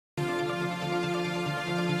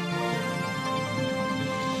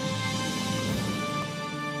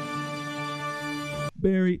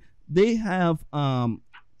Barry, they have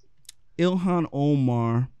Ilhan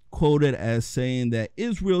Omar quoted as saying that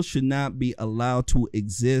Israel should not be allowed to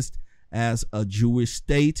exist as a Jewish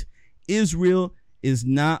state. Israel is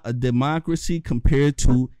not a democracy compared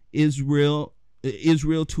to Israel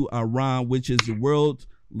to Iran, which is the world's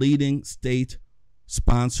leading state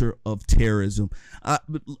sponsor of terrorism. I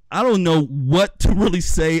don't know what to really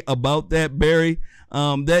say about that, Barry.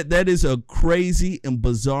 That is a crazy and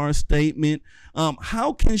bizarre statement.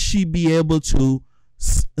 How can she be able to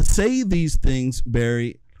say these things,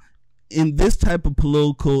 Barry, in this type of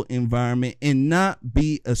political environment and not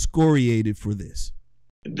be excoriated for this?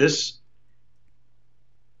 This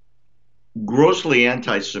grossly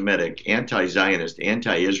anti-Semitic, anti-Zionist,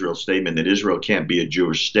 anti-Israel statement that Israel can't be a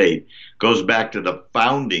Jewish state goes back to the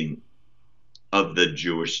founding of the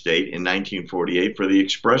Jewish state in 1948 for the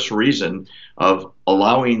express reason of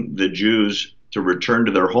allowing the Jews to return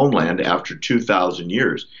to their homeland after 2,000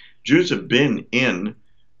 years. Jews have been in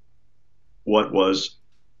what was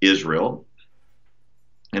Israel,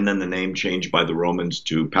 and then the name changed by the Romans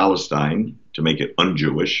to Palestine to make it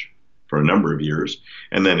un-Jewish for a number of years,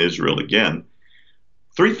 and then Israel again.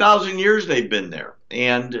 3,000 years they've been there,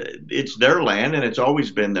 and it's their land, and it's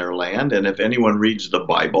always been their land. And if anyone reads the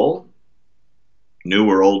Bible, New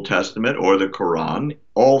or Old Testament, or the Quran,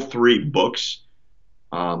 all three books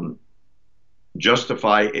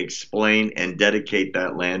justify, explain, and dedicate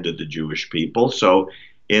that land to the Jewish people. So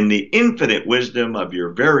in the infinite wisdom of your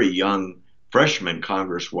very young freshman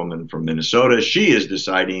Congresswoman from Minnesota, she is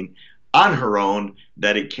deciding on her own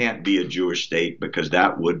that it can't be a Jewish state because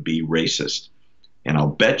that would be racist. And I'll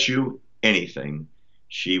bet you anything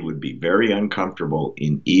she would be very uncomfortable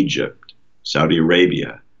in Egypt, Saudi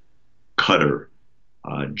Arabia, Qatar,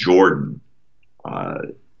 Jordan,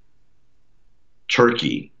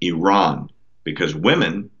 Turkey, Iran, because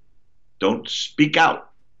women don't speak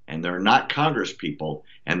out, and they're not Congress people,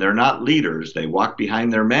 and they're not leaders. They walk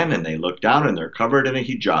behind their men and they look down and they're covered in a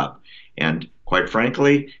hijab. And quite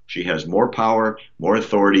frankly, she has more power, more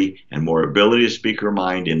authority, and more ability to speak her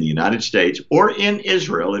mind in the United States or in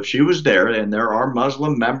Israel if she was there. And there are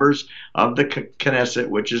Muslim members of the Knesset,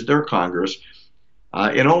 which is their Congress,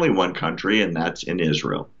 in only one country, and that's in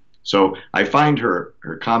Israel. So I find her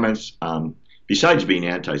comments, besides being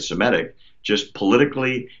anti-Semitic, just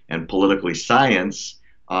politically and politically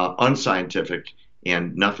unscientific,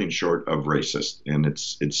 and nothing short of racist. And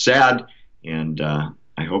it's sad, and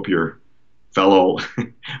I hope your fellow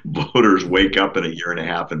voters wake up in a year and a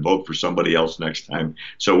half and vote for somebody else next time,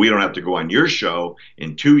 so we don't have to go on your show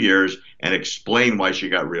in 2 years and explain why she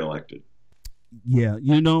got reelected. Yeah,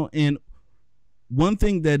 and one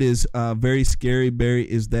thing that is very scary, Barry,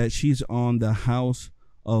 is that she's on the House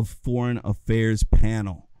of Foreign Affairs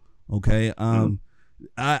panel. Okay.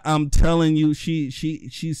 I'm telling you,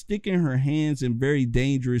 she's sticking her hands in very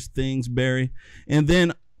dangerous things, Barry. And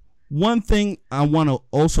then one thing I want to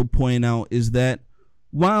also point out is that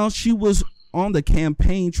while she was on the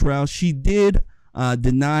campaign trail, she did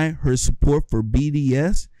deny her support for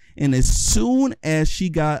BDS. And as soon as she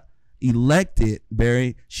got elected,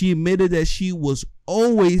 Barry, she admitted that she was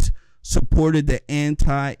always supported the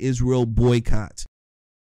anti-Israel boycott.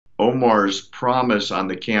 Omar's promise on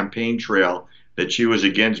the campaign trail that she was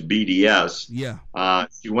against BDS. Yeah.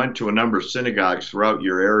 She went to a number of synagogues throughout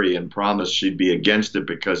your area and promised she'd be against it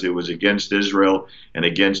because it was against Israel and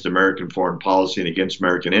against American foreign policy and against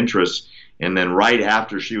American interests. And then right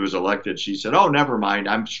after she was elected, she said, oh, never mind,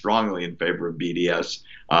 I'm strongly in favor of BDS.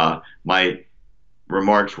 My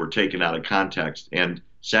remarks were taken out of context. And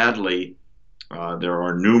sadly, there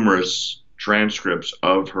are numerous transcripts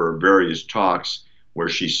of her various talks where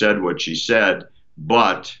she said what she said,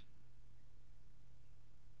 but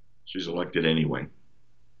she's elected anyway.